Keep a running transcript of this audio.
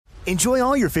Enjoy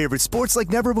all your favorite sports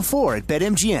like never before at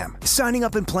BetMGM. Signing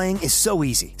up and playing is so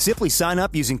easy. Simply sign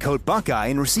up using code Buckeye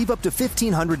and receive up to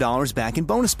 $1,500 back in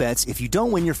bonus bets if you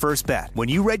don't win your first bet. When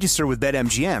you register with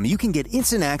BetMGM, you can get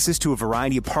instant access to a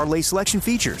variety of parlay selection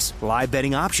features, live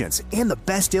betting options, and the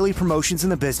best daily promotions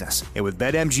in the business. And with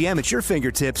BetMGM at your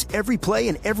fingertips, every play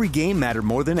and every game matter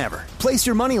more than ever. Place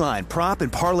your moneyline, prop,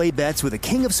 and parlay bets with the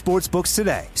king of sportsbooks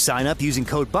today. Sign up using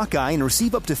code Buckeye and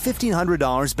receive up to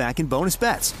 $1,500 back in bonus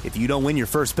bets if you don't win your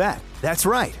first bet. That's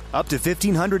right, up to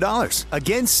 $1,500.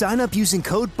 Again, sign up using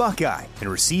code Buckeye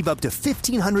and receive up to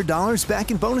 $1,500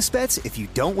 back in bonus bets if you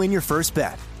don't win your first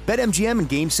bet. BetMGM and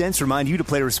GameSense remind you to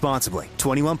play responsibly.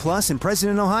 21 plus and present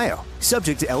in Ohio.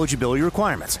 Subject to eligibility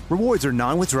requirements. Rewards are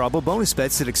non-withdrawable bonus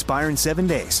bets that expire in 7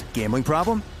 days. Gambling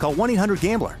problem? Call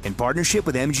 1-800-GAMBLER in partnership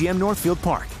with MGM Northfield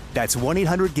Park. That's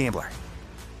 1-800-GAMBLER.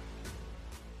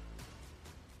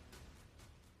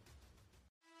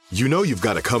 You know you've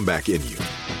got a comeback in you.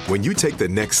 When you take the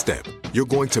next step, you're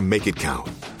going to make it count.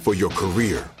 For your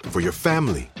career, for your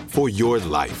family, for your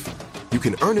life. You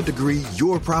can earn a degree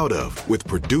you're proud of with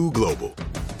Purdue Global.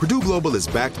 Purdue Global is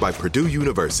backed by Purdue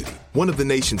University, one of the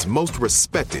nation's most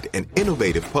respected and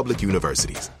innovative public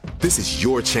universities. This is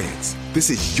your chance. This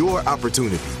is your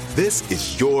opportunity. This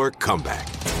is your comeback.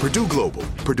 Purdue Global,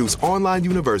 Purdue's online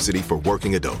university for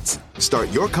working adults. Start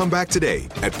your comeback today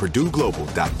at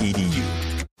purdueglobal.edu.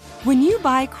 When you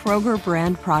buy Kroger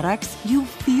brand products, you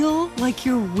feel like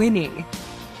you're winning.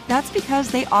 That's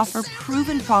because they offer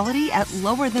proven quality at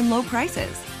lower than low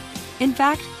prices. In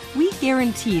fact, we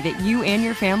guarantee that you and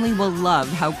your family will love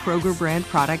how Kroger brand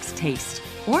products taste,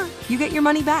 or you get your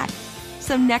money back.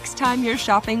 So next time you're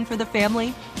shopping for the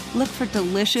family, look for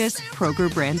delicious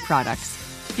Kroger brand products,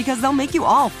 because they'll make you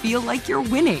all feel like you're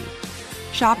winning.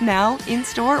 Shop now,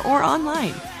 in-store, or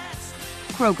online.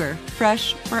 Kroger,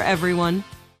 fresh for everyone.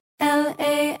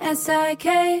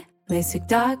 LASIK,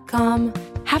 LASIK.com.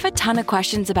 Have a ton of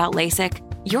questions about LASIK?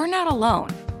 You're not alone.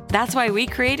 That's why we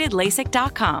created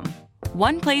LASIK.com.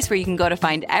 One place where you can go to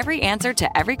find every answer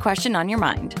to every question on your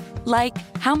mind. Like,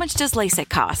 how much does LASIK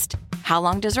cost? How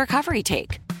long does recovery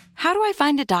take? How do I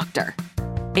find a doctor?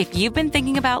 If you've been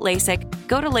thinking about LASIK,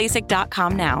 go to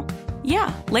LASIK.com now.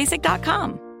 Yeah,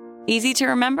 LASIK.com. Easy to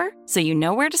remember, so you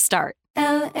know where to start.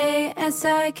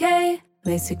 LASIK,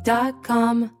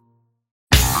 LASIK.com.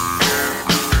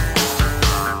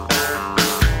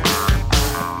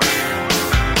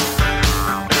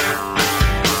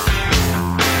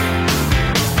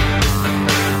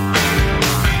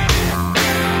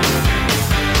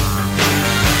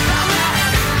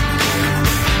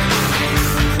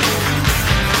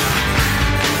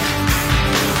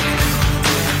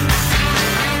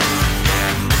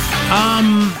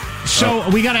 So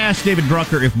we got to ask David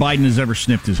Drucker if Biden has ever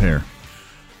sniffed his hair.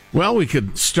 Well, we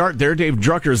could start there. Dave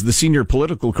Drucker is the senior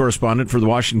political correspondent for the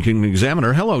Washington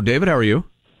Examiner. Hello, David. How are you?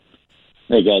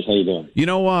 Hey, guys. How you doing? You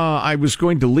know, I was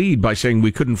going to lead by saying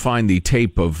we couldn't find the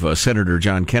tape of Senator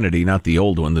John Kennedy, not the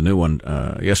old one, the new one,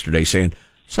 yesterday, saying,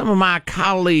 some of my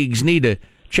colleagues need to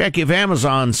check if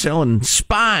Amazon's selling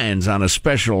spines on a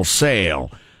special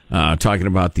sale. Talking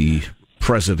about the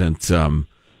president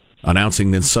announcing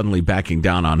then suddenly backing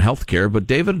down on health care. But,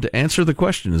 David, to answer the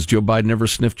question, has Joe Biden ever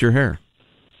sniffed your hair?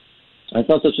 I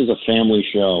thought this was a family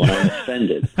show, and I'm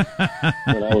offended that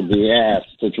I would be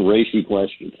asked such racy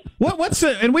questions.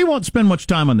 And we won't spend much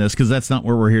time on this because that's not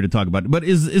where we're here to talk about it. But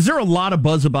is there a lot of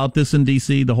buzz about this in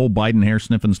D.C., the whole Biden hair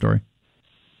sniffing story?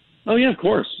 Oh, yeah, of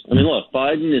course. I mean, look,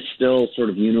 Biden is still sort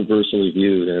of universally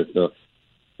viewed as the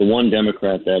one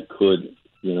Democrat that could,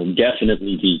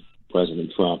 definitely beat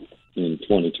President Trump in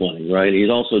 2020, right? He's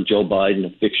also Joe Biden, a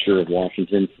fixture of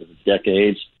Washington for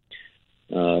decades.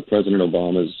 President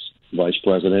Obama's vice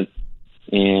president.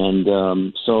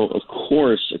 And so, of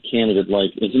course, a candidate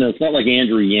like, it's not like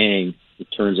Andrew Yang. It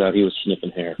turns out he was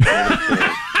sniffing hair.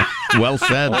 Well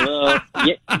said.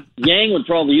 Yang would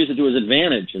probably use it to his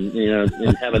advantage and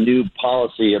have a new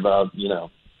policy about,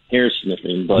 hair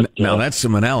sniffing. But now that's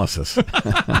some analysis. All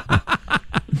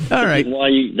right.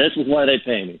 This is why they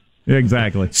pay me.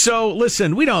 Exactly. So,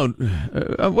 listen, we don't.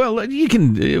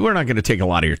 We're not going to take a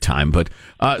lot of your time, but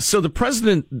so the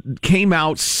president came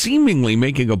out seemingly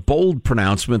making a bold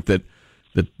pronouncement that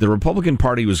the Republican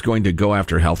Party was going to go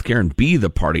after health care and be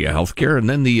the party of health care, and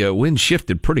then the wind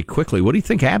shifted pretty quickly. What do you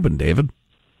think happened, David?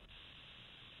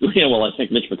 Yeah, well, I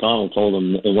think Mitch McConnell told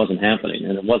him it wasn't happening,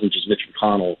 and it wasn't just Mitch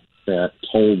McConnell that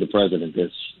told the president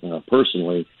this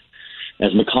personally.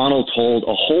 As McConnell told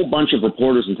a whole bunch of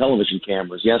reporters and television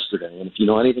cameras yesterday, and if you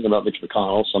know anything about Mitch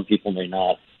McConnell, some people may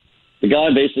not, the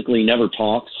guy basically never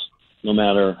talks, no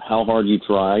matter how hard you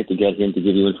try to get him to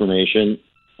give you information.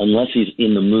 unless he's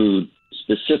in the mood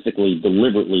specifically,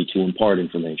 deliberately to impart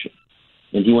information.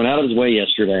 And he went out of his way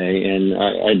yesterday, and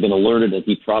I'd been alerted that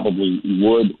he probably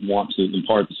would want to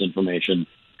impart this information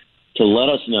to let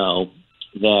us know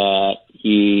that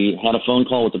he had a phone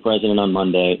call with the president on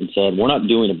Monday and said, we're not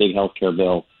doing a big health care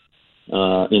bill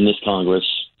in this Congress,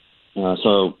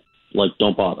 so,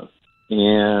 don't bother.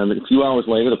 And a few hours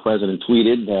later, the president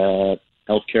tweeted that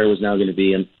health care was now going to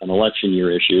be an election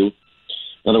year issue.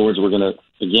 In other words, we're going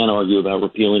to, again, argue about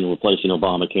repealing and replacing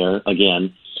Obamacare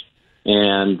again,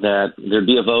 and that there'd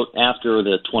be a vote after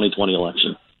the 2020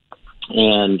 election.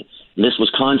 And this was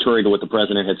contrary to what the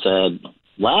president had said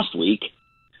last week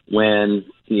when,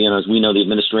 as we know, the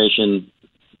administration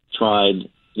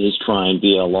is trying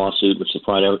via a lawsuit, which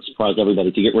surprised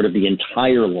everybody, to get rid of the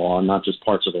entire law, not just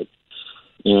parts of it.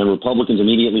 And Republicans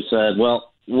immediately said,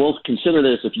 well, we'll consider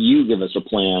this if you give us a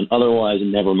plan. Otherwise,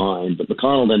 never mind. But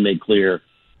McConnell then made clear,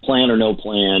 plan or no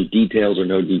plan, details or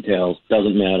no details,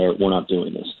 doesn't matter. We're not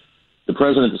doing this. The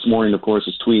president this morning, of course,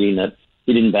 is tweeting that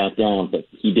he didn't back down, but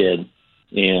he did.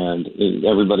 And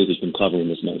everybody who's been covering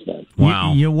this knows that.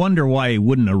 Wow. You wonder why he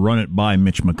wouldn't have run it by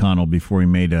Mitch McConnell before he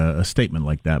made a statement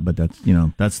like that. But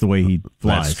that's the way he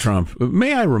flies. That's Trump.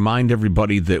 May I remind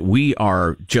everybody that we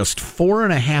are just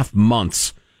 4.5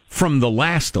 months from the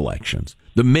last elections,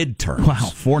 the midterms. Wow,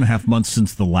 4.5 months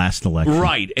since the last election.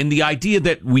 Right. And the idea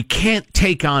that we can't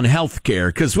take on health care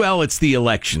because, well, it's the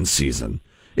election season.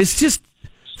 It's just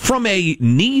from a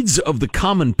needs of the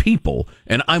common people,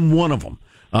 and I'm one of them.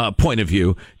 Point of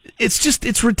view,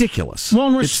 it's ridiculous.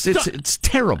 Well, it's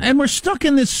terrible, and we're stuck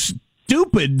in this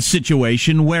stupid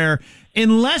situation where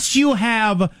unless you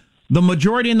have the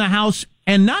majority in the House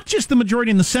and not just the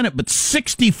majority in the Senate, but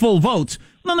 60 full votes,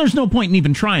 then there's no point in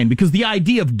even trying, because the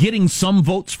idea of getting some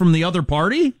votes from the other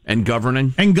party and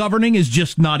governing is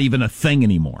just not even a thing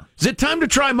anymore. Is it time to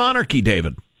try monarchy,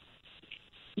 David?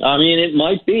 I mean, it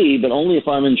might be, but only if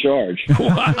I'm in charge.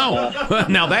 Wow.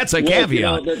 Now that's a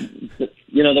caveat.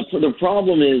 The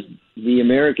problem is the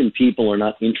American people are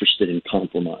not interested in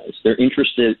compromise. They're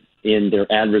interested in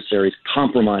their adversaries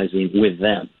compromising with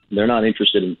them. They're not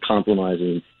interested in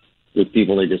compromising with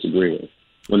people they disagree with.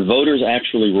 When voters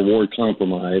actually reward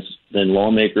compromise, then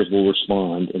lawmakers will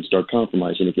respond and start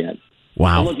compromising again.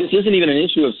 Wow. And look, this isn't even an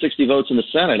issue of 60 votes in the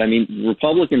Senate. I mean,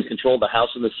 Republicans controlled the House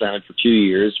and the Senate for 2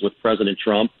 years with President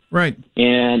Trump. Right.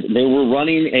 And they were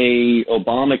running a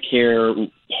Obamacare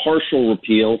partial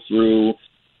repeal through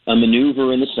a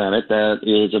maneuver in the Senate that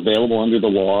is available under the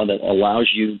law that allows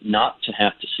you not to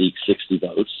have to seek 60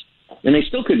 votes. And they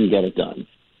still couldn't get it done.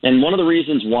 And one of the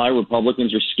reasons why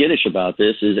Republicans are skittish about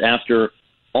this is after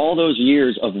all those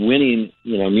years of winning,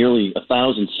 nearly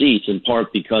 1,000 seats, in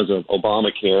part because of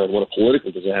Obamacare and what a political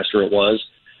disaster it was,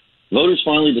 voters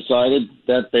finally decided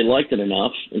that they liked it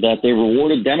enough that they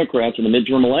rewarded Democrats in the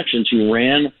midterm elections who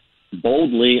ran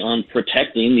boldly on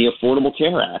protecting the Affordable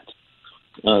Care Act.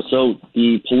 So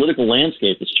the political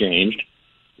landscape has changed,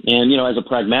 and as a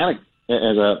pragmatic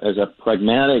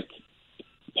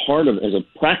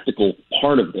practical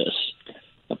part of this,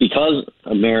 because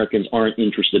Americans aren't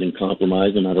interested in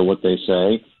compromise, no matter what they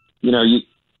say, you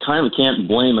kind of can't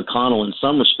blame McConnell in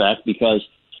some respect, because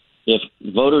if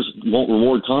voters won't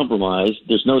reward compromise,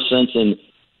 there's no sense in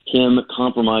him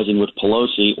compromising with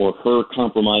Pelosi or her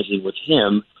compromising with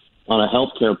him on a health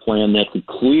care plan that could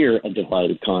clear a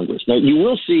divided Congress. Now, you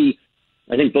will see,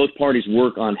 I think, both parties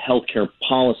work on health care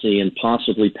policy and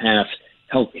possibly pass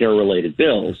health care-related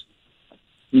bills,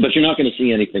 but you're not going to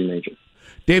see anything major.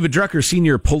 David Drucker,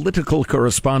 senior political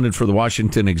correspondent for the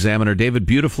Washington Examiner. David,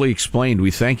 beautifully explained. We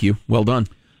thank you. Well done.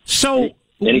 So,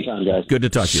 anytime, guys. Good to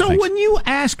talk to you. So Thanks. when you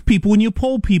ask people, when you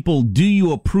poll people, do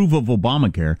you approve of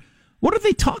Obamacare, what are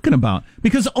they talking about?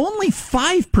 Because only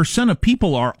 5% of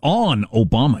people are on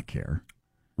Obamacare.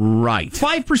 Right.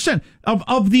 5%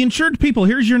 of the insured people.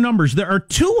 Here's your numbers. There are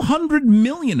 200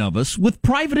 million of us with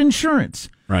private insurance.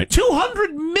 Right.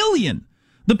 200 million.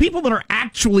 The people that are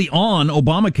actually on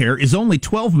Obamacare is only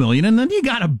 12 million. And then you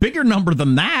got a bigger number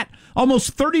than that,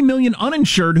 almost 30 million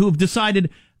uninsured who have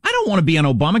decided, I don't want to be on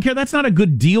Obamacare. That's not a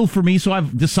good deal for me, so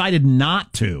I've decided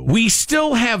not to. We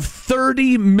still have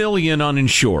 30 million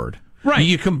uninsured. Right.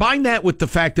 You combine that with the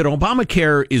fact that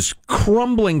Obamacare is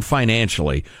crumbling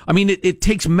financially. I mean, it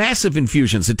takes massive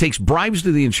infusions. It takes bribes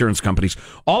to the insurance companies.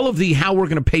 All of the how we're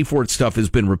going to pay for it stuff has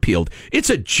been repealed. It's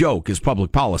a joke as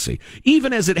public policy,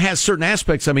 even as it has certain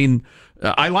aspects. I mean,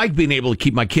 I like being able to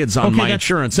keep my kids on my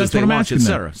insurance as they launch, et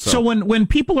cetera. So when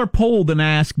people are polled and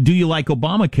asked, do you like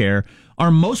Obamacare,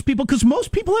 are most people, because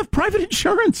most people have private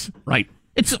insurance. Right.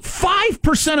 It's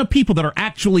 5% of people that are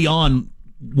actually on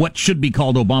what should be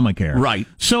called Obamacare. Right.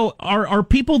 So are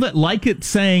people that like it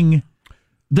saying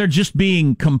they're just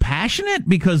being compassionate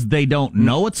because they don't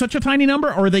know it's such a tiny number,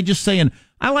 or are they just saying,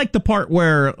 I like the part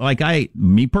where, like,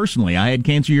 me personally, I had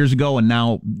cancer years ago, and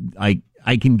now I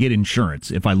can get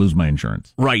insurance if I lose my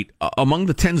insurance. Right. Among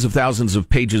the tens of thousands of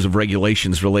pages of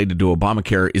regulations related to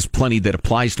Obamacare is plenty that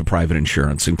applies to private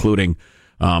insurance, including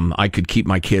I could keep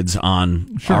my kids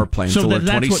on our plan until they're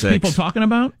 26. That's what people talking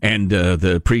about? And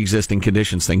the pre-existing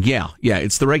conditions thing. Yeah,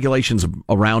 it's the regulations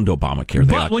around Obamacare.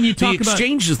 But when you talk the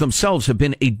exchanges themselves have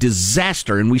been a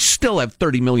disaster, and we still have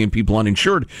 30 million people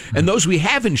uninsured. And those we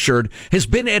have insured has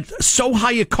been at so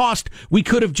high a cost, we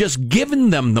could have just given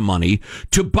them the money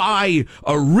to buy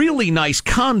a really nice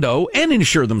condo and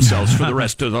insure themselves for the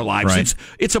rest of their lives. Right.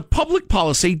 It's a public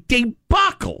policy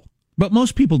debacle. But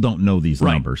most people don't know these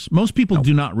numbers. Most people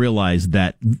do not realize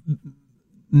that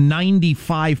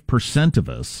 95% of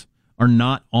us are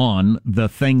not on the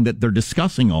thing that they're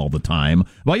discussing all the time.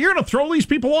 Well, you're going to throw these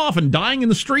people off and dying in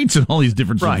the streets and all these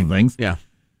different sorts of things. Yeah.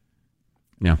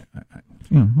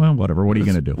 Well, whatever. What are you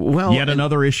going to do? Well, yet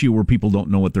another issue where people don't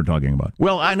know what they're talking about.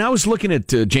 Well, and I was looking at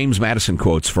James Madison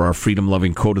quotes for our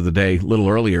freedom-loving quote of the day a little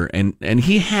earlier, and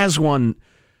he has one.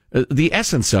 The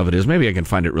essence of it is, maybe I can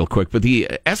find it real quick, but the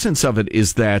essence of it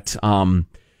is that,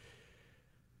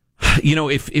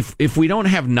 if we don't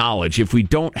have knowledge, if we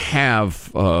don't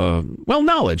have,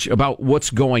 knowledge about what's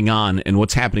going on and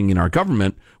what's happening in our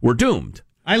government, we're doomed.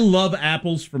 I love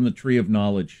apples from the Tree of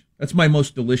Knowledge. That's my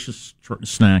most delicious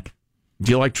snack.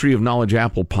 Do you like Tree of Knowledge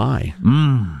apple pie?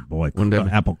 Boy,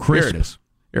 apple crisp.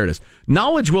 Here it is.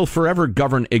 Knowledge will forever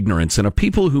govern ignorance, and a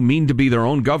people who mean to be their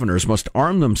own governors must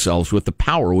arm themselves with the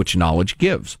power which knowledge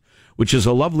gives. Which is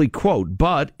a lovely quote,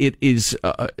 but it is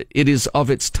of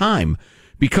its time,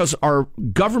 because our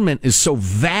government is so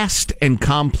vast and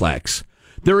complex.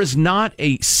 There is not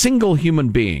a single human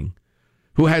being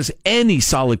who has any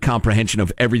solid comprehension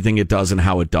of everything it does and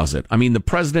how it does it. I mean, the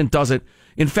president does it.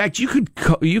 In fact, you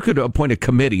could appoint a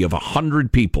committee of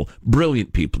 100 people,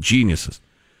 brilliant people, geniuses,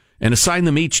 and assign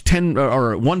them each 10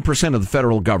 or 1% of the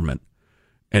federal government,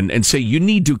 and say you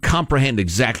need to comprehend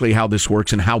exactly how this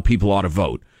works and how people ought to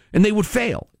vote. And they would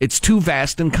fail. It's too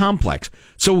vast and complex.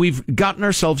 So we've gotten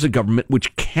ourselves a government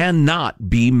which cannot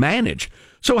be managed.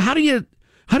 So how do you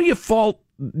fault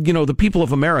the people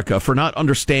of America for not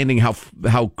understanding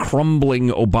how crumbling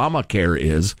Obamacare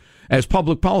is as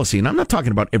public policy? And I'm not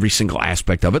talking about every single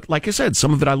aspect of it. Like I said,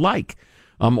 some of it I like,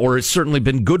 or it's certainly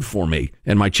been good for me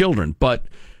and my children, but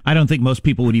I don't think most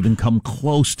people would even come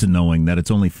close to knowing that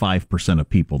it's only 5% of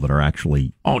people that are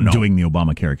actually doing the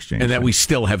Obamacare exchange. And that we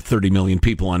still have 30 million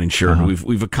people uninsured.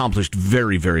 We've accomplished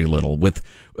very, very little with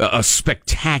a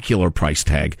spectacular price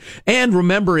tag. And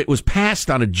remember, it was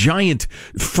passed on a giant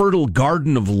fertile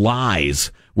garden of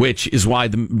lies, which is why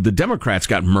the Democrats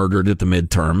got murdered at the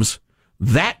midterms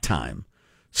that time.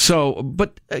 So,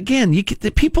 but again,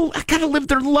 the people got to live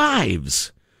their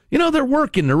lives. They're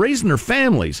working, they're raising their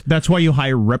families. That's why you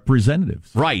hire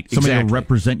representatives. Right, Somebody exactly. to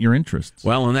represent your interests.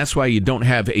 Well, and that's why you don't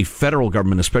have a federal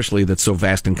government, especially that's so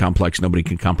vast and complex, nobody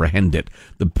can comprehend it.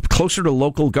 The closer to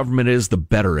local government is, the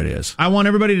better it is. I want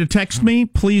everybody to text me.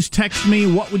 Please text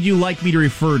me. What would you like me to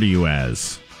refer to you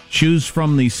as? Choose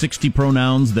from the 60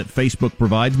 pronouns that Facebook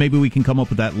provides. Maybe we can come up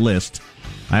with that list.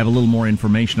 I have a little more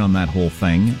information on that whole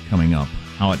thing coming up.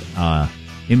 How it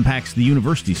impacts the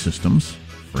university systems,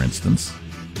 for instance.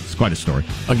 It's quite a story.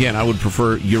 Again, I would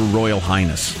prefer Your Royal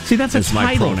Highness. See, that's as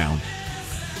my pronoun.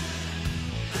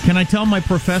 Can I tell my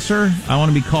professor I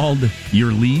want to be called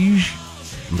Your Liege?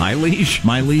 My liege?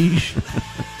 My liege?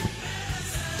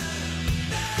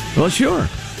 Well, sure.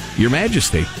 Your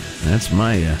Majesty. That's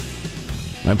my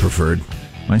preferred.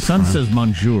 My son says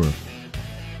Monsieur.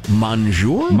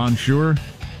 Monsieur? Monsieur.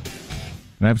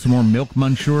 Can I have some more milk,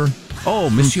 Monsieur? Oh,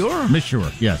 Monsieur? Monsieur,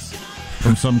 yes.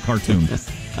 From some cartoon.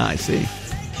 I see.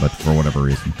 But for whatever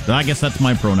reason. I guess that's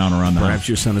my pronoun around the house. Perhaps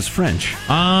your son is French.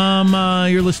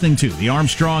 You're listening to the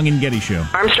Armstrong and Getty Show.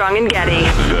 Armstrong and Getty.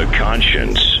 The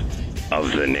conscience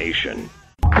of the nation.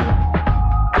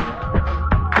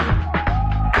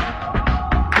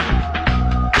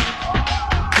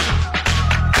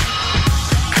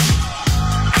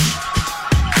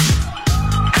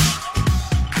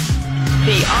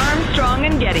 The Armstrong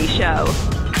and Getty Show.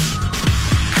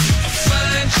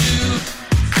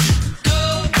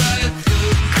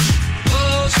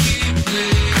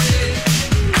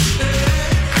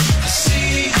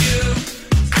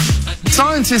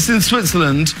 Scientists in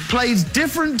Switzerland played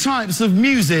different types of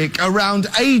music around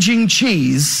aging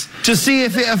cheese to see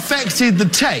if it affected the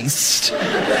taste,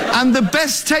 and the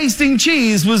best tasting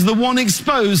cheese was the one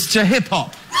exposed to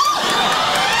hip-hop.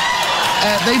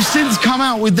 They've since come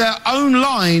out with their own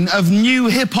line of new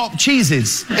hip-hop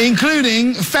cheeses,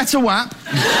 including Feta Wap,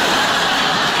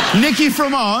 Nicky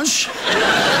Fromage,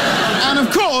 and,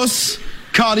 of course,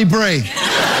 Cardi Brie.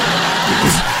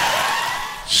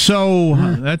 So,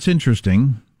 that's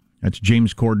interesting. That's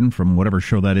James Corden from whatever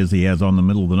show that is he has on the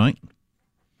middle of the night.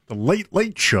 The Late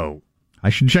Late Show. I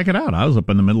should check it out. I was up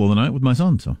in the middle of the night with my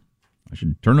son, so I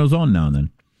should turn those on now and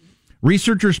then.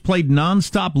 Researchers played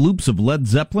nonstop loops of Led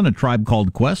Zeppelin, A Tribe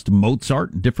Called Quest,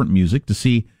 Mozart, and different music to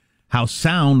see how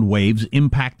sound waves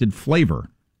impacted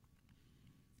flavor.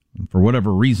 And for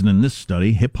whatever reason in this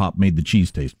study, hip-hop made the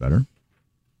cheese taste better.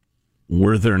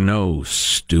 Were there no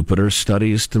stupider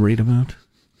studies to read about?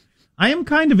 I am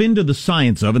kind of into the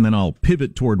science of, and then I'll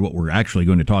pivot toward what we're actually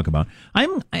going to talk about.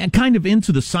 I'm kind of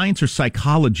into the science or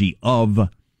psychology of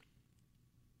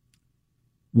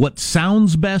what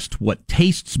sounds best, what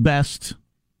tastes best,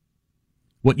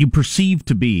 what you perceive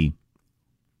to be.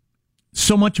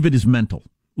 So much of it is mental,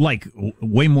 like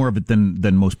way more of it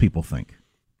than most people think.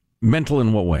 Mental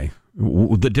in what way?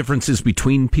 The differences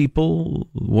between people,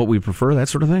 what we prefer, that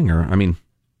sort of thing? Or, I mean,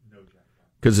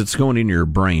 because it's going in your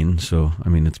brain, so, I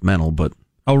mean, it's mental, but...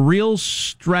 A real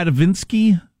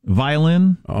Stravinsky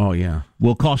violin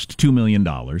will cost $2 million.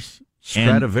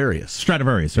 Stradivarius,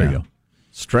 there you go.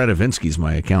 Stravinsky's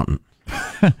my accountant.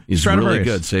 He's really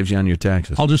good, saves you on your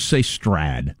taxes. I'll just say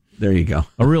Strad. There you go.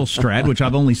 A real Strad, which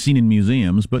I've only seen in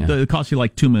museums, but it costs you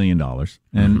like $2 million.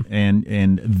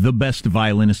 And the best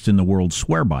violinists in the world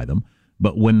swear by them.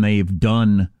 But when they've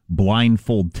done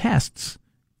blindfold tests,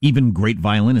 even great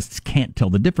violinists can't tell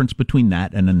the difference between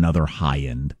that and another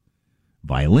high-end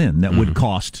violin that would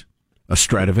cost a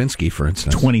Stravinsky, for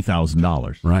instance,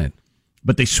 $20,000. Right.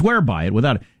 But they swear by it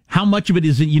without it. How much of it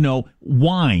is,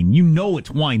 wine? You know it's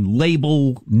wine.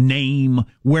 Label, name,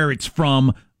 where it's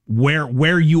from,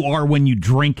 where you are when you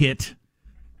drink it.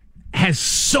 Has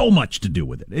so much to do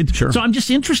with it. Sure. So I'm just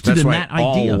interested in that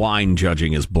idea. All wine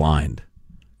judging is blind.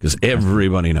 Because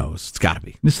everybody knows. It's got to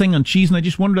be. This thing on cheese, and I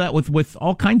just wonder that with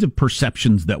all kinds of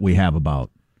perceptions that we have about,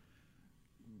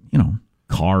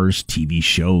 cars, TV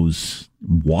shows,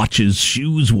 watches,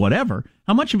 shoes, whatever.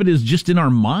 How much of it is just in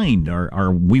our mind?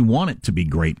 Or we want it to be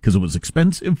great because it was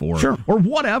expensive or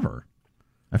whatever.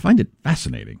 I find it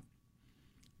fascinating.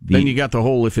 Then you got the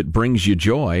whole, if it brings you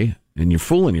joy and you're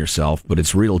fooling yourself, but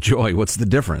it's real joy, what's the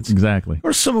difference? Exactly.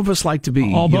 Or some of us like to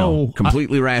be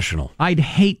completely rational. I'd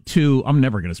hate to, I'm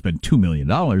never going to spend $2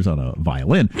 million on a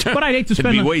violin, but I'd hate to spend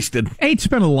It'd be wasted. I hate to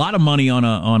spend a lot of money on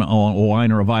a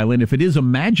wine or a violin if it is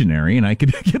imaginary and I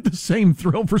could get the same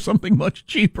thrill for something much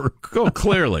cheaper. Oh,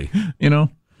 clearly.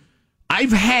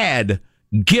 I've had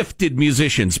gifted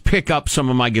musicians pick up some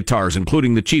of my guitars,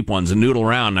 including the cheap ones, and noodle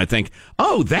around, and I think,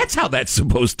 oh, that's how that's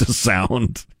supposed to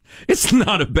sound. It's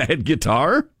not a bad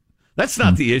guitar. That's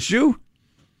not the issue.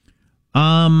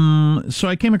 So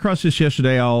I came across this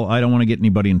yesterday. I don't want to get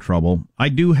anybody in trouble. I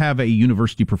do have a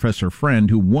university professor friend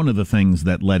who one of the things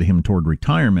that led him toward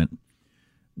retirement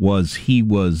was he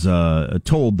was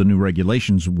told the new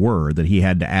regulations were that he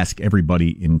had to ask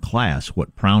everybody in class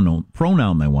what pronoun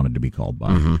they wanted to be called by.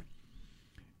 Mm-hmm.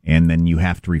 And then you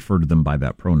have to refer to them by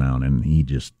that pronoun. And he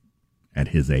just, at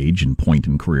his age and point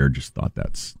in career, just thought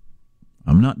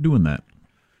I'm not doing that.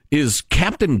 Is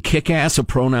Captain Kick-Ass a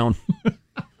pronoun?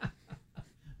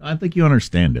 I think you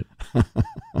understand it.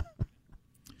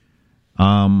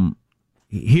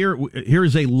 Here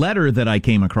is a letter that I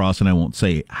came across, and I won't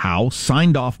say how,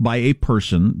 signed off by a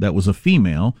person that was a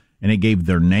female, and it gave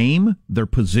their name, their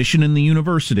position in the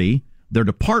university, their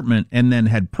department, and then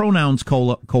had pronouns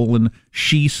colon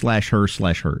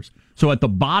she/her/hers. So at the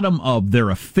bottom of their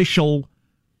official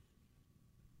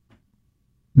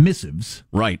missives,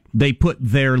 right, they put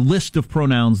their list of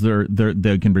pronouns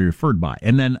they can be referred by,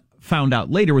 and then found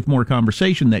out later with more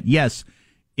conversation that yes,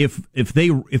 if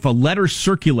a letter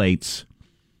circulates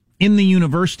in the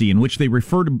university in which they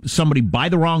refer to somebody by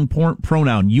the wrong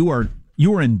pronoun, you are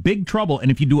in big trouble,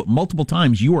 and if you do it multiple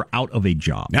times, you are out of a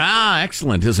job. Ah,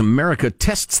 excellent. As America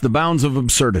tests the bounds of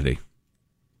absurdity.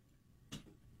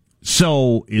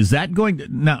 So is that going to...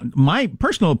 Now, my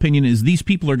personal opinion is these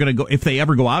people are going to go, if they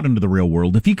ever go out into the real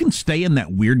world, if you can stay in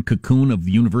that weird cocoon of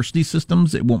university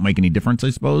systems, it won't make any difference,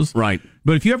 I suppose. Right.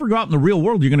 But if you ever go out in the real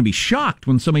world, you're going to be shocked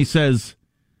when somebody says,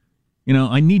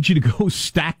 I need you to go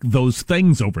stack those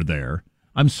things over there.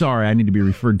 I'm sorry, I need to be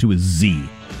referred to as Z.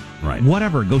 Right.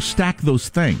 Whatever, go stack those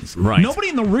things. Right. Nobody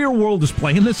in the real world is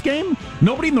playing this game.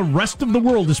 Nobody in the rest of the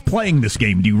world is playing this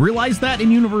game. Do you realize that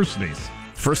in universities?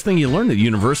 First thing you learn at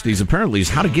universities, apparently, is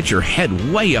how to get your head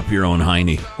way up your own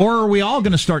hiney. Or are we all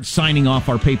going to start signing off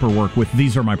our paperwork with,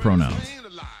 these are my pronouns?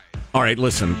 All right,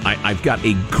 listen, I've got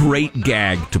a great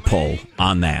gag to pull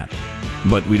on that,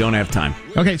 but we don't have time.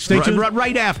 Okay, stay tuned.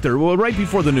 Right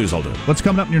before the news, I'll do it. What's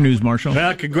coming up in your news, Marshall?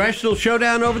 Congressional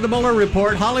showdown over the Mueller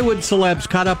report. Hollywood celebs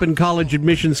caught up in college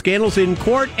admission scandals in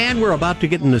court, and we're about to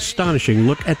get an astonishing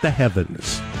look at the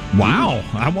heavens. Wow,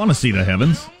 I want to see the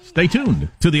heavens. Stay tuned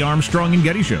to the Armstrong and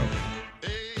Getty Show.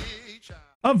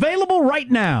 Available right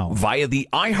now via the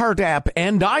iHeart app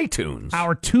and iTunes.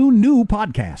 Our 2 new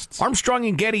podcasts. Armstrong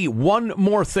and Getty, One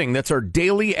More Thing. That's our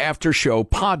daily after show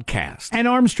podcast. And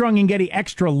Armstrong and Getty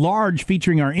Extra Large,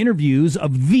 featuring our interviews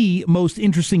of the most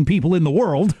interesting people in the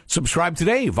world. Subscribe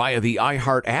today via the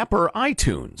iHeart app or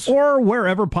iTunes. Or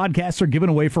wherever podcasts are given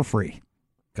away for free.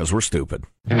 Because we're stupid.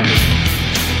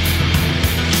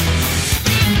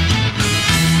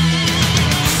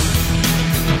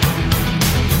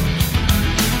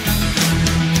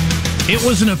 It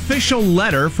was an official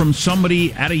letter from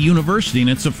somebody at a university, and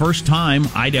it's the first time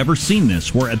I'd ever seen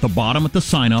this, where at the bottom at the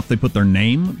sign-off, they put their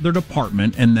name, their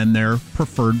department, and then their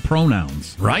preferred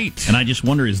pronouns. Right. And I just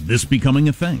wonder, is this becoming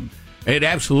a thing? It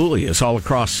absolutely is. All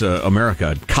across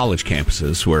America, college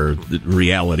campuses, where the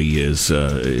reality is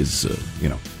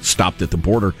stopped at the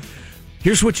border.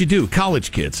 Here's what you do,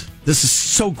 college kids. This is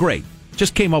so great.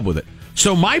 Just came up with it.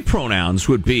 So my pronouns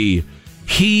would be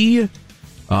he,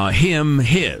 him,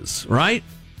 his, right?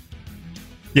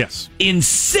 Yes.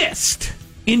 Insist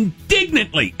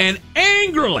indignantly and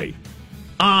angrily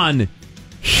on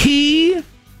he,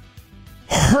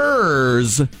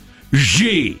 hers,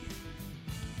 she.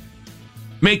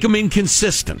 Make them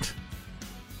inconsistent.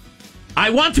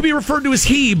 I want to be referred to as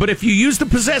he, but if you use the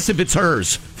possessive, it's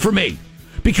hers for me.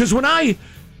 Because when I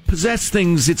possess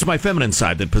things, it's my feminine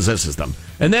side that possesses them.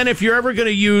 And then if you're ever going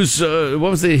to use,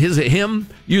 him,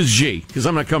 use she, because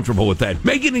I'm not comfortable with that.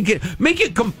 Make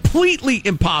it completely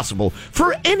impossible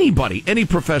for anybody, any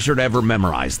professor to ever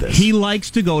memorize this. He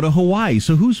likes to go to Hawaii,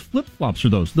 so whose flip-flops are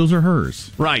those? Those are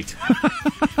hers. Right.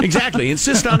 Exactly.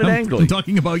 Insist on it angrily. I'm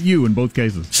talking about you in both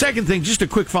cases. Second thing, just a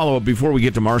quick follow-up before we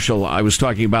get to Marshall. I was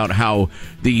talking about how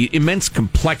the immense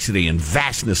complexity and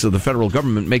vastness of the federal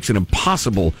government makes it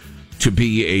impossible to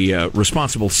be a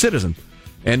responsible citizen.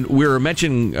 And we were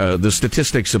mentioning the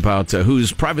statistics about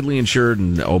who's privately insured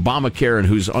and Obamacare and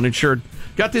who's uninsured.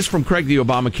 Got this from Craig, the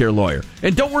Obamacare lawyer.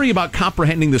 And don't worry about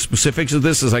comprehending the specifics of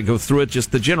this as I go through it.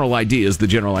 Just the general idea is the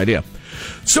general idea.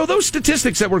 So those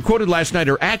statistics that were quoted last night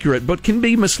are accurate, but can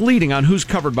be misleading on who's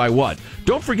covered by what.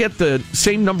 Don't forget the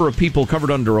same number of people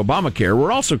covered under Obamacare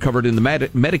were also covered in the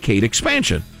Medicaid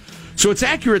expansion. So it's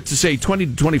accurate to say 20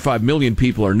 to 25 million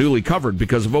people are newly covered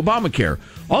because of Obamacare.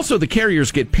 Also, the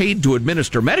carriers get paid to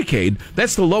administer Medicaid.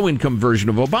 That's the low-income version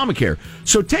of Obamacare.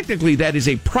 So technically, that is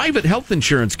a private health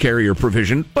insurance carrier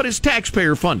provision, but is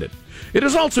taxpayer-funded. It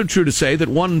is also true to say that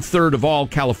 1/3 of all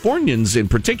Californians in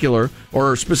particular,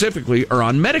 or specifically, are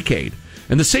on Medicaid.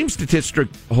 And the same statistic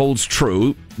holds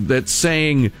true that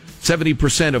saying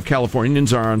 70% of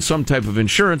Californians are on some type of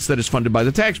insurance that is funded by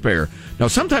the taxpayer. Now,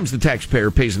 sometimes the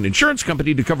taxpayer pays an insurance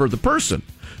company to cover the person,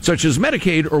 such as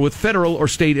Medicaid or with federal or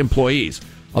state employees.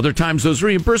 Other times, those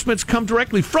reimbursements come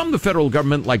directly from the federal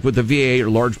government, like with the VA or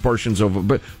large portions of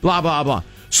blah, blah, blah.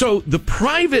 So the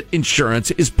private insurance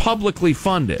is publicly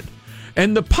funded.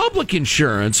 And the public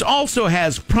insurance also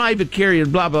has private carrier,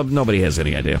 blah, blah, nobody has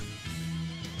any idea.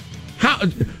 How?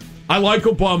 I like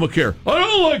Obamacare. I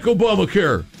don't like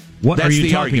Obamacare. What are you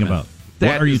talking about?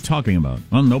 What are you talking about?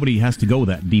 Well, nobody has to go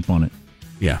that deep on it.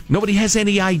 Yeah, nobody has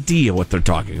any idea what they're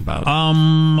talking about.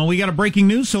 We got a breaking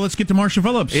news, so let's get to Marshall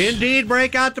Phillips. Indeed,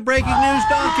 break out the breaking news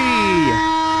donkey.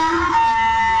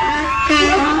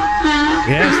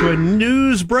 Yes, when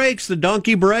news breaks, the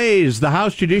donkey brays. The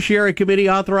House Judiciary Committee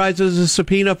authorizes a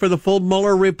subpoena for the full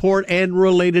Mueller report and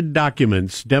related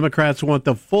documents. Democrats want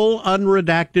the full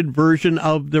unredacted version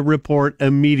of the report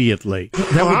immediately.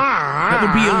 That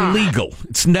would be illegal.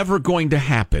 It's never going to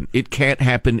happen. It can't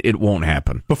happen. It won't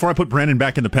happen. Before I put Brandon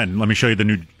back in the pen, let me show you the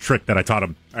new trick that I taught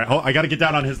him. All right, I got to get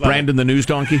down on his level. Brandon the news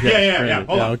donkey? Yeah.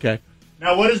 Hold on. Okay.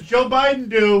 Now, what does Joe Biden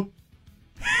do?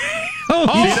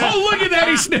 Oh, look at that.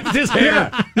 He sniffed his hair.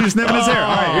 He's sniffing his hair.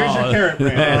 All right, here's your carrot,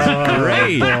 Brandon. That's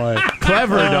great.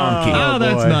 Clever donkey. Oh,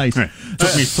 that's nice. Right.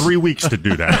 Took me 3 weeks to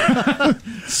do that.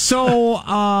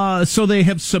 So they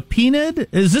have subpoenaed.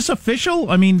 Is this official?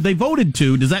 I mean, they voted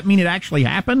to. Does that mean it actually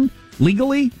happened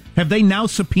legally? Have they now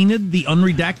subpoenaed the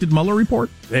unredacted Mueller report?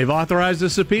 They've authorized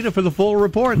a subpoena for the full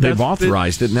report. They've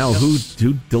authorized it. Now who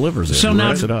delivers it? So who now,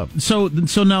 writes it up? So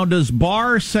now does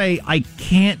Barr say, I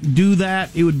can't do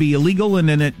that, it would be illegal, and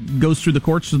then it goes through the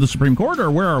courts to the Supreme Court, or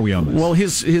where are we on this? Well,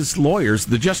 his lawyers,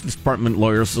 the Justice Department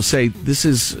lawyers, will say this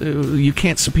is you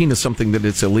can't subpoena something that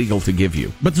it's illegal to give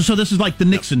you. But so this is like the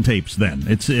Nixon tapes then.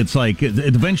 It's like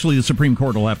eventually the Supreme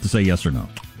Court will have to say yes or no.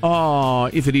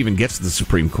 If it even gets to the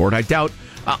Supreme Court, I doubt.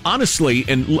 Honestly,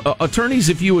 and attorneys,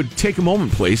 if you would take a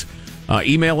moment, please,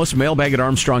 email us, mailbag at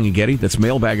Armstrong and Getty. That's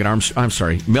mailbag at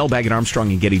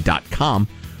armstrongandgetty.com,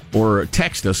 or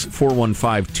text us,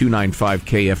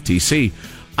 415-295-KFTC.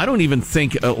 I don't even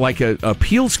think like an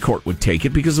appeals court would take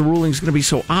it because the ruling is going to be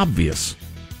so obvious.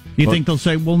 You think they'll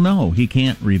say, well, no, he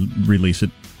can't release it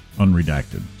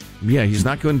unredacted? Yeah, he's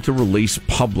not going to release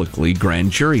publicly grand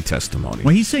jury testimony.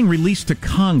 Well, he's saying release to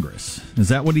Congress. Is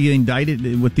that what he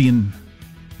indicted, what the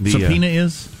subpoena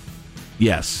is?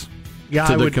 Yes. Yeah,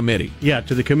 to the committee. Yeah,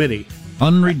 to the committee.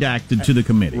 Unredacted to the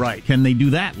committee. Right. Can they do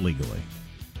that legally?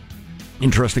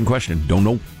 Interesting question. Don't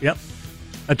know. Yep.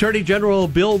 Attorney General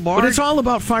Bill Barr. But it's all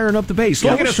about firing up the base.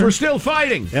 Look at us, we're still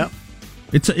fighting. Yep.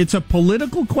 It's a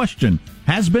political question.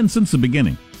 Has been since the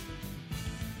beginning.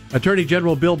 Attorney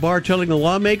General Bill Barr telling the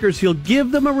lawmakers he'll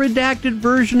give them a redacted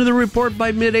version of the report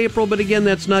by mid-April, but again,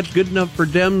 that's not good enough for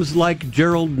Dems like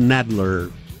Gerald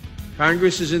Nadler.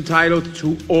 Congress is entitled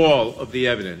to all of the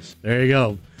evidence. There you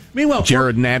go. Meanwhile,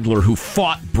 Jared Nadler, who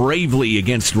fought bravely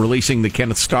against releasing the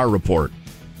Kenneth Starr report.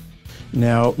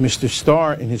 Now, Mr.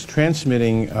 Starr, in his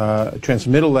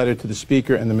transmittal letter to the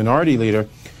Speaker and the Minority Leader,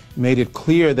 made it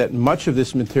clear that much of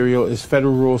this material is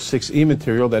Federal Rule 6E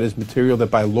material, that is material that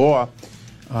by law,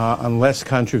 unless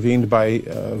contravened by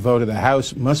vote of the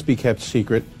House, must be kept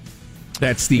secret.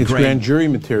 That's the grand jury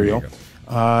material.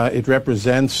 It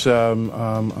represents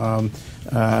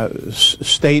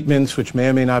statements which may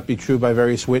or may not be true by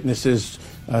various witnesses,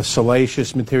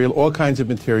 salacious material, all kinds of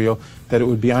material that it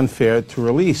would be unfair to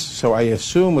release. So I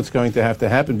assume what's going to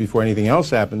happen before anything else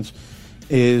happens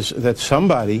is that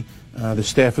somebody, the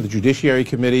staff of the Judiciary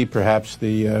Committee, perhaps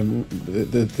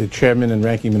the chairman and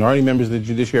ranking minority members of the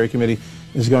Judiciary Committee,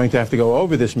 is going to have to go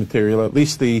over this material, at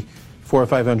least the 400 or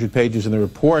 500 pages in the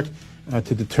report,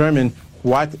 to determine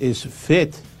what is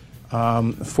fit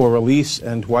for release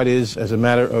and what is, as a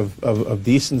matter of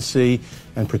decency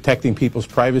and protecting people's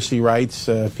privacy rights,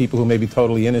 people who may be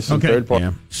totally innocent, third party.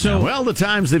 Yeah. So, well, the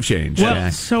times have changed.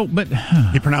 Well,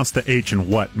 he pronounced the H in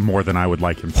what more than I would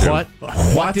like him to.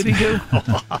 What did he do?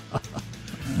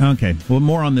 Okay, well,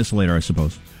 more on this later, I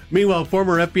suppose. Meanwhile,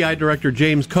 former FBI Director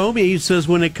James Comey says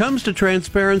when it comes to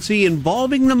transparency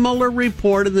involving the Mueller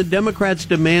report and the Democrats'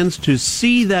 demands to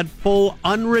see that full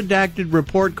unredacted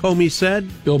report, Comey said,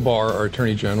 Bill Barr, our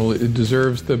Attorney General,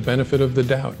 deserves the benefit of the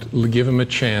doubt. Give him a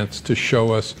chance to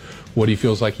show us what he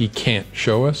feels like he can't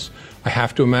show us. I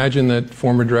have to imagine that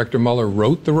former Director Mueller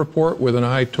wrote the report with an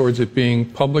eye towards it being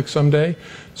public someday.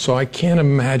 So I can't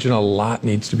imagine a lot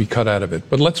needs to be cut out of it.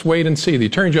 But let's wait and see. The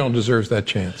Attorney General deserves that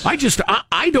chance.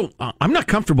 I'm not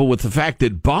comfortable with the fact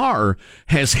that Barr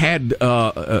has had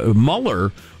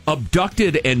Mueller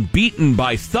abducted and beaten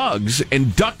by thugs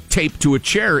and duct taped to a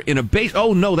chair in a base.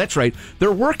 Oh, no, that's right.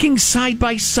 They're working side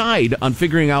by side on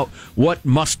figuring out what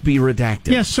must be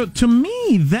redacted. Yeah, so to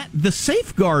me, that the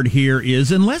safeguard here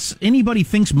is, unless anybody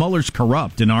thinks Mueller's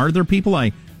corrupt, and are there people,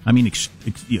 on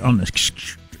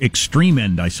the extreme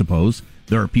end, I suppose,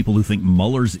 there are people who think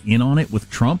Mueller's in on it with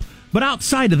Trump, but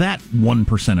outside of that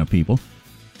 1% of people,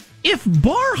 if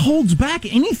Barr holds back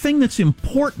anything that's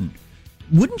important,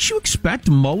 wouldn't you expect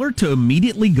Mueller to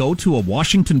immediately go to a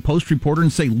Washington Post reporter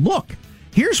and say, look,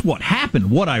 here's what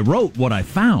happened, what I wrote, what I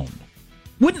found?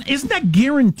 Isn't that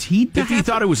guaranteed to happen? If he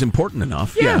thought it was important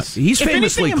enough, yes. Yeah. He's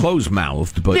famously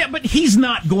closed-mouthed, but... Yeah, but he's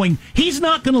not going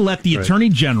to let the Attorney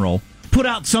General put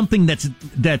out something that's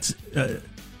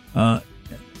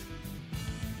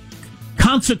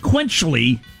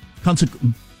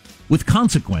with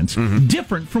consequence,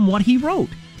 different from what he wrote.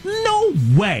 No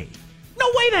way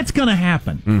that's going to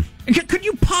happen. Could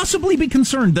you possibly be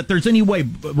concerned that there's any way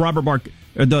Robert Barr,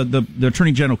 the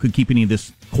Attorney General, could keep any of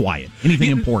this quiet,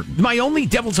 anything important? My only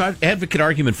devil's advocate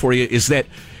argument for you is that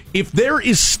if there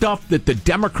is stuff that the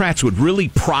Democrats would really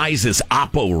prize as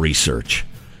Oppo research,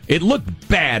 it looked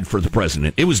bad for the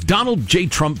president. It was Donald J.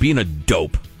 Trump being a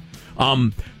dope.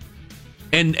 And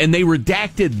they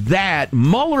redacted that.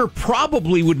 Mueller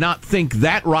probably would not think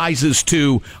that rises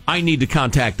to, I need to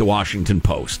contact the Washington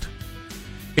Post.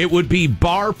 It would be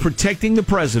Barr protecting the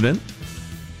president,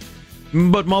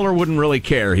 but Mueller wouldn't really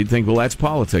care. He'd think, well, that's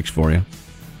politics for you.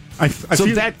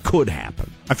 that could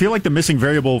happen. I feel like the missing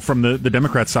variable from the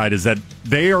Democrat side is that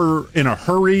they are in a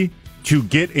hurry to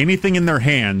get anything in their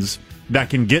hands that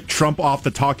can get Trump off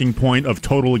the talking point of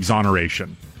total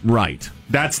exoneration. Right.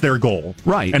 That's their goal.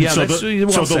 Right. And yeah, so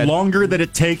the longer that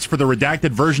it takes for the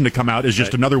redacted version to come out is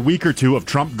just another week or two of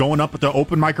Trump going up to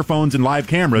open microphones and live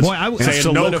cameras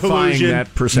saying no collusion,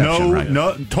 that perception,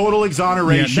 no total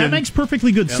exoneration. Yeah, that makes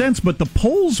perfectly good sense, but the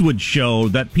polls would show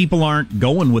that people aren't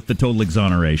going with the total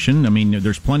exoneration. I mean,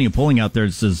 there's plenty of polling out there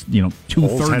that says,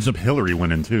 2/3 of Hillary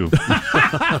winning too.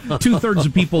 2/3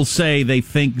 of people say they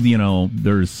think,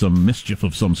 there's some mischief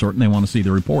of some sort and they want to see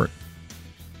the report.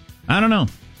 I don't know.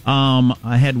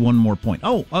 I had one more point.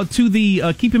 To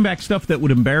the keeping back stuff that would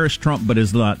embarrass Trump but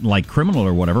is not like criminal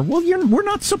or whatever. Well, we're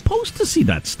not supposed to see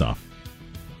that stuff.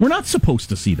 We're not supposed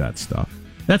to see that stuff.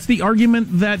 That's the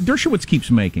argument that Dershowitz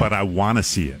keeps making. But I want to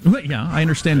see it. Yeah, I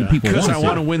understand that people want to see it. Because I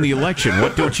want to win the election.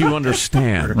 What don't you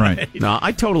understand? Right. No,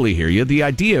 I totally hear you. The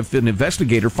idea if an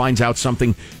investigator finds out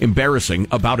something embarrassing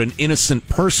about an innocent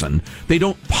person, they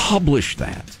don't publish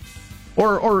that.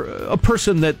 Or a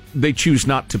person that they choose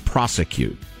not to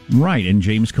prosecute. Right, and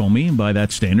James Comey, by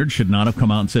that standard, should not have come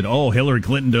out and said, Hillary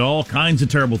Clinton did all kinds of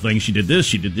terrible things. She did this,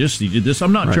 she did this, she did this.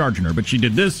 I'm not charging her, but she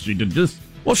did this, she did this.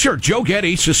 Well, sure, Joe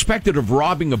Getty, suspected of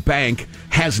robbing a bank,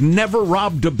 has never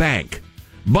robbed a bank.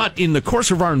 But in the course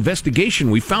of our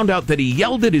investigation, we found out that he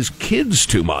yelled at his kids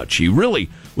too much. He really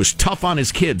was tough on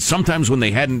his kids, sometimes when they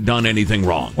hadn't done anything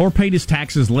wrong. Or paid his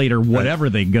taxes later,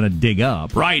 whatever they're going to dig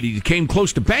up. Right, he came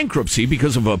close to bankruptcy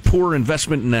because of a poor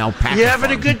investment in alpaca. You having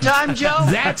a good time, Joe?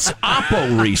 That's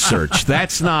Oppo research.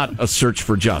 That's not a search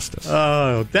for justice.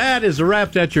 Oh, that is a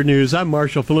wrap. That's your news. I'm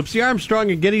Marshall Phillips, the Armstrong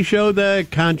and Getty Show, the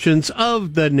conscience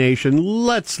of the nation.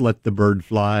 Let's let the bird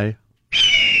fly.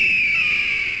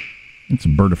 It's a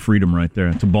bird of freedom right there.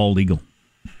 It's a bald eagle.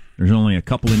 There's only a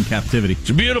couple in captivity. It's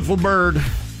a beautiful bird.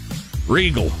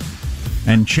 Regal.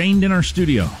 And chained in our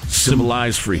studio.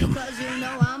 Symbolize freedom.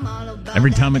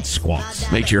 Every time it squawks.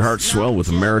 Makes your heart swell with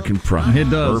American pride. It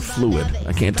does. Or fluid.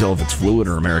 I can't tell if it's fluid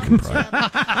or American pride.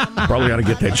 Probably got to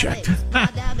get that checked.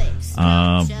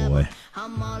 Oh, boy.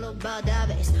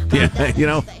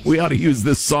 Yeah, we ought to use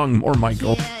this song more,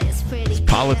 Michael. It's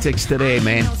politics today,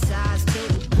 man.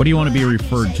 What do you want to be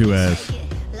referred to as?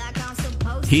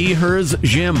 He, hers,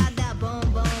 Jim.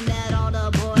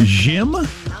 Jim?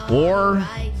 Or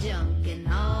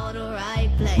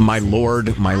my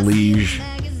lord, my liege,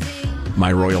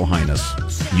 my royal highness,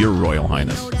 your royal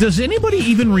highness. Does anybody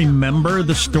even remember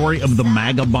the story of the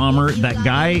MAGA bomber, that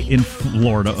guy in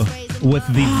Florida with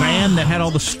the van that had all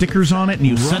the stickers on it and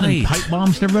he was sending pipe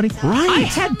bombs to everybody? Right. I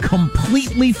had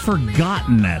completely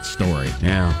forgotten that story.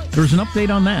 Yeah. There was an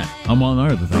update on that, among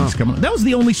other things coming up. That was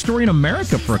the only story in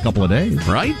America for a couple of days.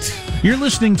 Right. You're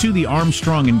listening to the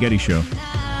Armstrong and Getty Show.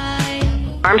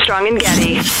 Armstrong and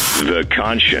Getty. The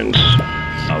conscience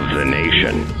of the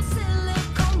nation.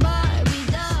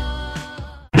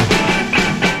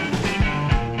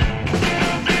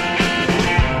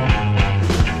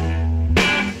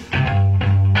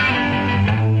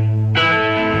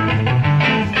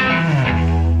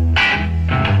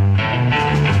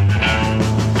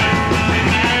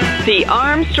 The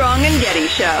Armstrong and Getty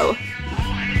Show.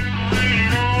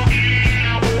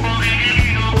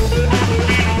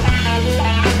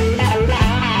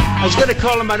 I was going to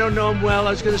call him, I don't know him well.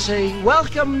 I was going to say,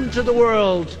 welcome to the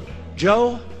world,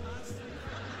 Joe.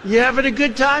 You having a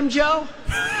good time, Joe?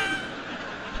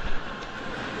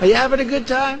 Are you having a good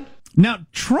time? Now,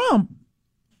 Trump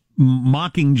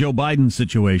mocking Joe Biden's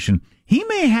situation, he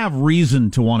may have reason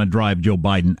to want to drive Joe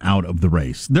Biden out of the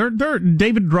race.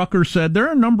 David Drucker said there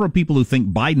are a number of people who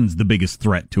think Biden's the biggest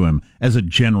threat to him as a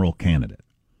general candidate.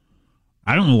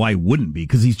 I don't know why he wouldn't be,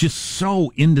 because he's just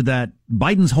so into that.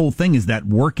 Biden's whole thing is that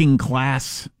working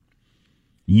class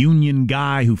union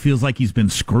guy who feels like he's been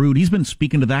screwed. He's been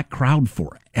speaking to that crowd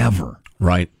forever.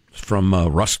 Right. From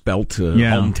Rust Belt to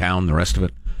hometown, the rest of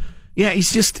it. Yeah,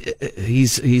 he's just,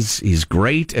 he's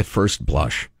great at first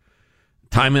blush.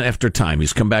 Time after time,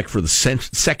 he's come back for the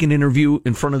second interview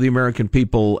in front of the American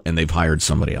people, and they've hired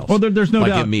somebody else. Well, there's no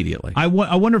doubt. Immediately. I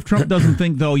wonder if Trump doesn't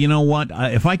think, though, you know what?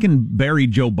 If I can bury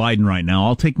Joe Biden right now,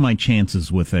 I'll take my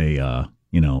chances with a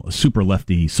super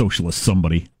lefty socialist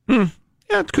somebody. Yeah,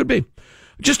 it could be.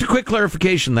 Just a quick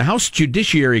clarification. The House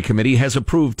Judiciary Committee has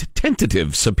approved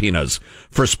tentative subpoenas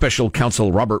for Special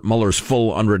Counsel Robert Mueller's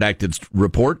full unredacted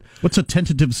report. What's a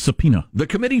tentative subpoena? The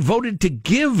committee voted to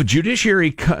give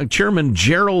Judiciary Chairman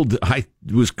Gerald, I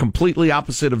was completely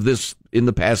opposite of this in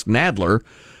the past, Nadler,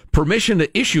 permission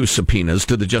to issue subpoenas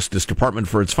to the Justice Department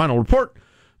for its final report,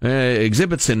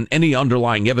 exhibits and any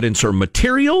underlying evidence or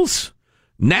materials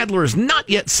Nadler has not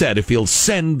yet said if he'll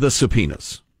send the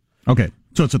subpoenas. Okay,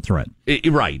 so it's a threat.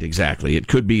 Right, exactly. It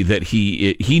could be that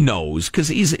he knows, because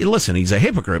he's a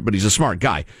hypocrite, but he's a smart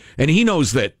guy. And he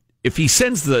knows that if he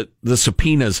sends the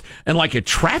subpoenas and like a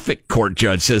traffic court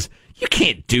judge says, you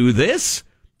can't do this,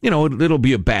 it'll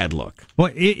be a bad look.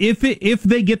 Well, if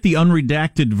they get the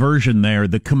unredacted version there,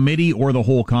 the committee or the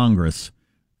whole Congress,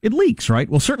 it leaks, right?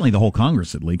 Well, certainly the whole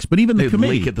Congress it leaks, but even the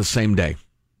committee. Leak it the same day.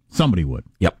 Somebody would.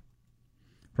 Yep.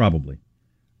 Probably.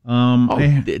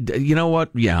 You know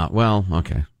what? Yeah, well,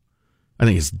 okay. I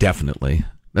think it's definitely.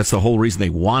 That's the whole reason they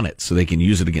want it, so they can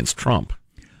use it against Trump.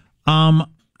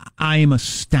 I am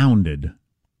astounded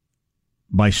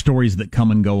by stories that come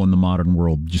and go in the modern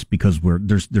world, just because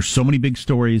there's so many big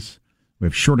stories. We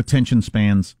have short attention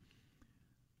spans.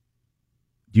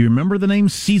 Do you remember the name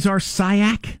Cesar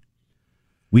Sayak?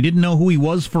 We didn't know who he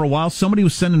was for a while. Somebody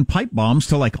was sending pipe bombs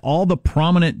to like all the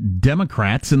prominent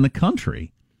Democrats in the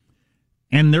country.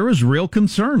 And there was real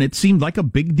concern. It seemed like a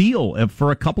big deal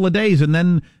for a couple of days. And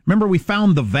then, remember, we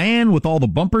found the van with all the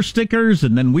bumper stickers,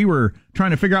 and then we were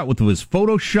trying to figure out what was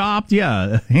photoshopped.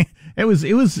 Yeah, it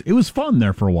was fun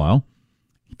there for a while.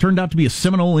 He turned out to be a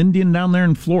Seminole Indian down there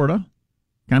in Florida.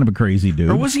 Kind of a crazy dude.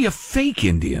 Or was he a fake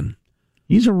Indian?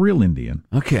 He's a real Indian.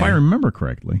 Okay. If I remember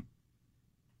correctly.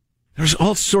 There's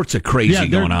all sorts of crazy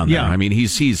going on there. I mean,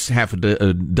 he's half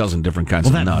a dozen different kinds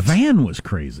of nuts. Well, that van was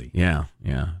crazy. Yeah.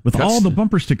 With all the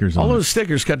bumper stickers on it. All those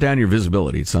stickers cut down your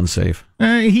visibility. It's unsafe.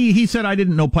 He said, I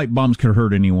didn't know pipe bombs could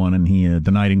hurt anyone, and he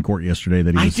denied in court yesterday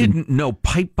that I didn't know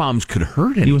pipe bombs could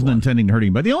hurt anyone. He wasn't intending to hurt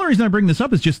anybody. The only reason I bring this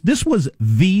up is just this was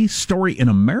the story in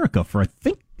America for, I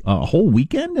think, a whole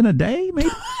weekend and a day, maybe?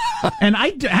 And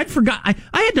I forgot. I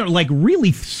had to,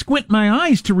 really squint my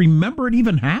eyes to remember it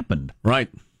even happened. Right.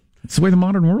 It's the way the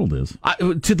modern world is.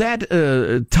 To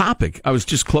that topic, I was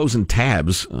just closing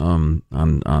tabs on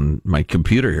my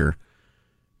computer here,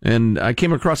 and I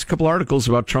came across a couple articles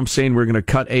about Trump saying we're going to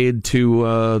cut aid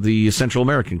to the Central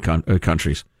American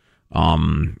countries.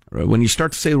 When you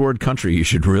start to say the word country, you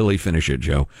should really finish it,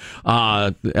 Joe.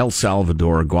 El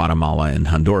Salvador, Guatemala, and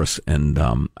Honduras, and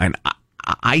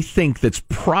I think that's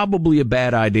probably a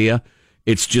bad idea.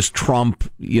 It's just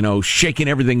Trump, shaking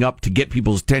everything up to get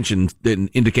people's attention and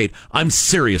indicate, I'm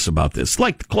serious about this.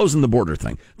 Like closing the border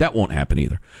thing. That won't happen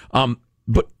either.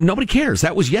 But nobody cares.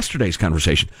 That was yesterday's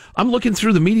conversation. I'm looking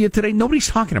through the media today. Nobody's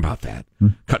talking about that.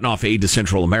 Cutting off aid to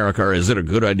Central America. Is it a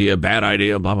good idea, bad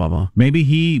idea, blah, blah, blah.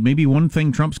 Maybe one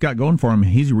thing Trump's got going for him,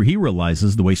 he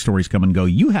realizes the way stories come and go,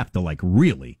 you have to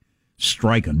really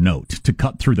strike a note to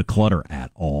cut through the clutter at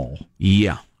all.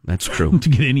 Yeah, that's true. To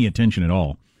get any attention at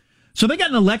all. So they got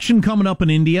an election coming up in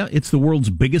India. It's the world's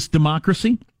biggest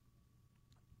democracy.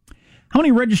 How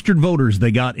many registered voters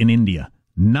they got in India?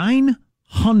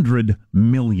 900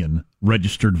 million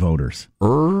registered voters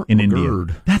in India.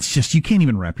 That's just, you can't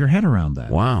even wrap your head around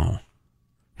that. Wow.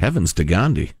 Heavens to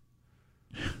Gandhi.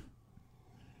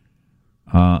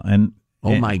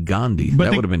 My Gandhi.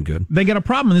 That would have been good. They got a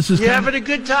problem. This is you having a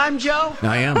good time, Joe?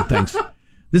 I am, thanks.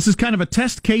 This is kind of a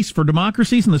test case for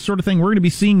democracies and the sort of thing we're going to be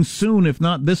seeing soon, if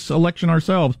not this election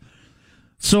ourselves.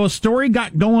 So a story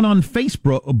got going on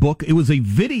Facebook. It was a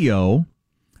video.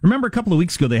 Remember a couple of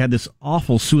weeks ago, they had this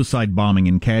awful suicide bombing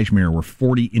in Kashmir where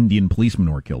 40 Indian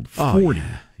policemen were killed. 40.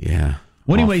 Oh, yeah.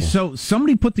 Well, anyway, so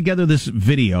somebody put together this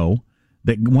video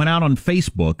that went out on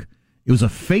Facebook. It was a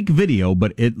fake video,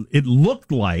 but it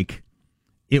looked like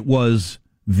it was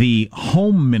the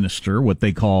home minister, what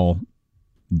they call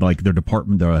their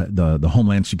department, the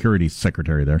Homeland Security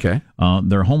Secretary there. Okay.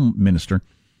 Their home minister,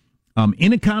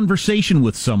 in a conversation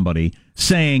with somebody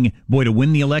saying, boy, to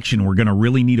win the election, we're going to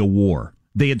really need a war.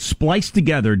 They had spliced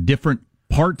together different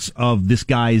parts of this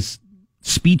guy's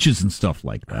speeches and stuff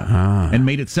like that, and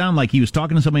made it sound like he was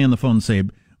talking to somebody on the phone and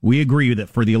saying, we agree that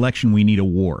for the election we need a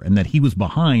war, and that he was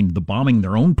behind the bombing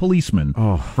their own policemen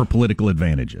for political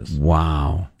advantages.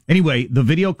 Wow. Anyway, the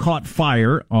video caught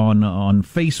fire on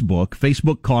Facebook.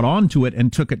 Facebook caught on to it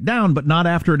and took it down, but not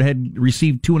after it had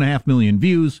received 2.5 million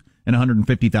views and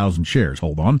 150,000 shares.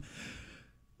 Hold on.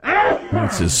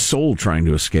 That's his soul trying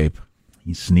to escape.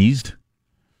 He sneezed.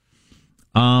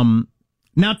 Now,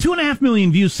 2.5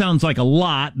 million views sounds like a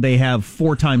lot. They have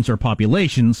 4 times their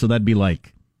population, so that'd be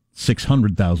like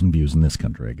 600,000 views in this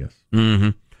country, I guess. Mm-hmm.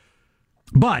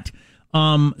 But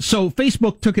so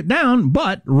Facebook took it down,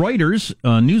 but Reuters,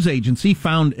 news agency,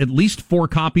 found at least 4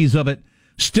 copies of it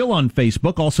still on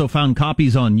Facebook, also found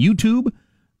copies on YouTube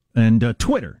and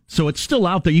Twitter. So it's still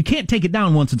out there. You can't take it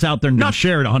down once it's out there and not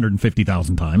share it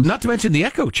 150,000 times. Not to mention the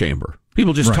echo chamber.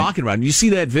 People just talking about it. You see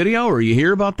that video or you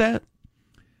hear about that?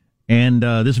 And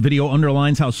this video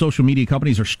underlines how social media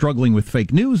companies are struggling with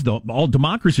fake news. All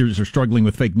democracies are struggling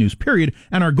with fake news, period,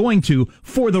 and are going to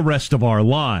for the rest of our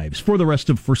lives, for the rest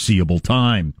of foreseeable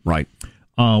time. Right.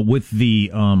 With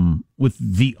the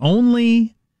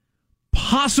only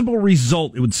possible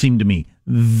result, it would seem to me,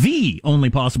 the only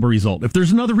possible result. If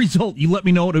there's another result, you let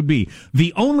me know what it would be.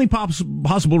 The only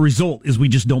possible result is we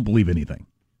just don't believe anything.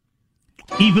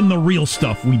 Even the real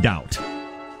stuff we doubt,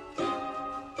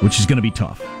 which is going to be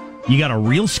tough. You got a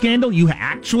real scandal? You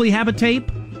actually have a tape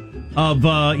of,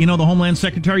 the Homeland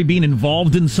Secretary being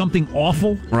involved in something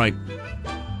awful? Right.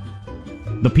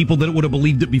 The people that would have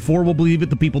believed it before will believe it.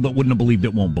 The people that wouldn't have believed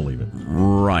it won't believe it.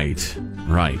 Right.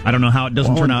 I don't know how it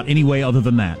doesn't turn out any way other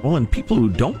than that. Well, and people who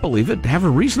don't believe it have a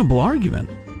reasonable argument.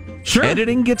 Sure.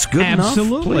 Editing gets good enough,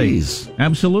 please.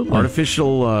 Absolutely.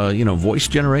 Artificial, voice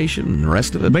generation and the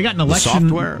rest of it. They got an election.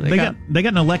 Software. They got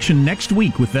an election next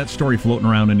week with that story floating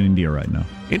around in India right now.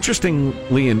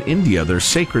 Interestingly, in India, their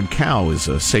sacred cow is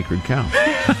a sacred cow.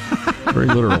 Very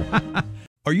literal.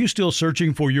 Are you still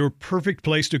searching for your perfect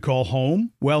place to call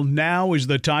home? Well, now is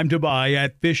the time to buy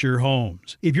at Fisher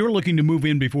Homes. If you're looking to move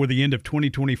in before the end of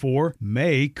 2024,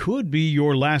 May could be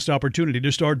your last opportunity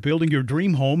to start building your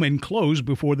dream home and close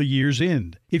before the year's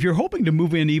end. If you're hoping to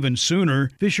move in even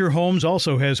sooner, Fisher Homes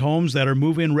also has homes that are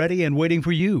move-in ready and waiting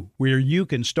for you, where you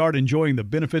can start enjoying the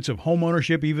benefits of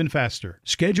homeownership even faster.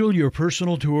 Schedule your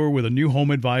personal tour with a new home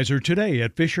advisor today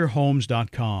at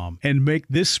FisherHomes.com and make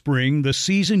this spring the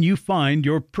season you find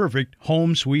your perfect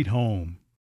home sweet home.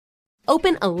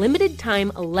 Open a limited-time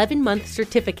 11-month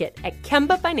certificate at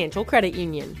Kemba Financial Credit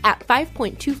Union. At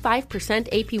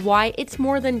 5.25% APY, it's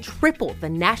more than triple the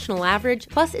national average,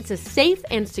 plus it's a safe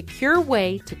and secure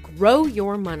way to grow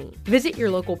your money. Visit your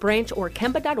local branch or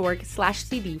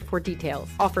kemba.org/CD for details.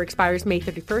 Offer expires May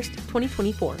 31st,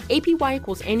 2024. APY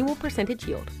equals annual percentage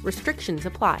yield. Restrictions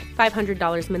apply.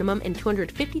 $500 minimum and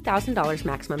 $250,000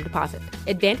 maximum deposit.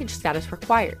 Advantage status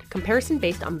required. Comparison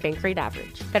based on bank rate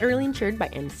average. Federally insured by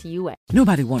NCUA.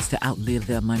 Nobody wants to outlive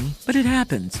their money, but it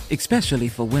happens, especially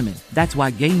for women. That's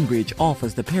why Gainbridge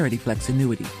offers the Parity Flex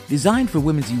annuity, designed for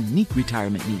women's unique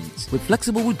retirement needs, with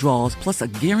flexible withdrawals plus a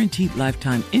guaranteed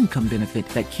lifetime income benefit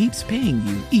that keeps paying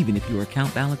you even if your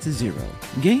account balance is zero.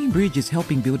 Gainbridge is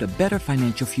helping build a better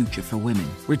financial future for women.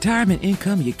 Retirement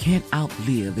income you can't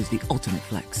outlive is the ultimate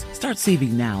flex. Start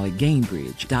saving now at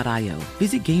Gainbridge.io.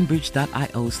 Visit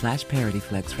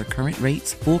Gainbridge.io/ParityFlex for current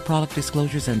rates, full product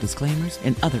disclosures and disclaimers,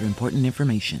 and other important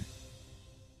information.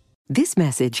 This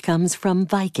message comes from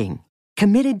Viking,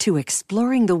 committed to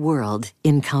exploring the world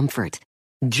in comfort.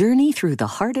 Journey through the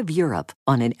heart of Europe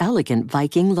on an elegant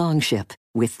Viking longship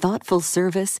with thoughtful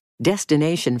service,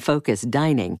 destination-focused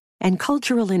dining, and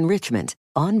cultural enrichment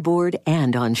on board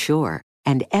and on shore.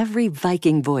 And every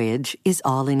Viking voyage is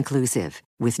all-inclusive,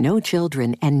 with no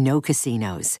children and no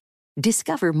casinos.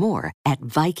 Discover more at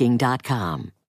Viking.com.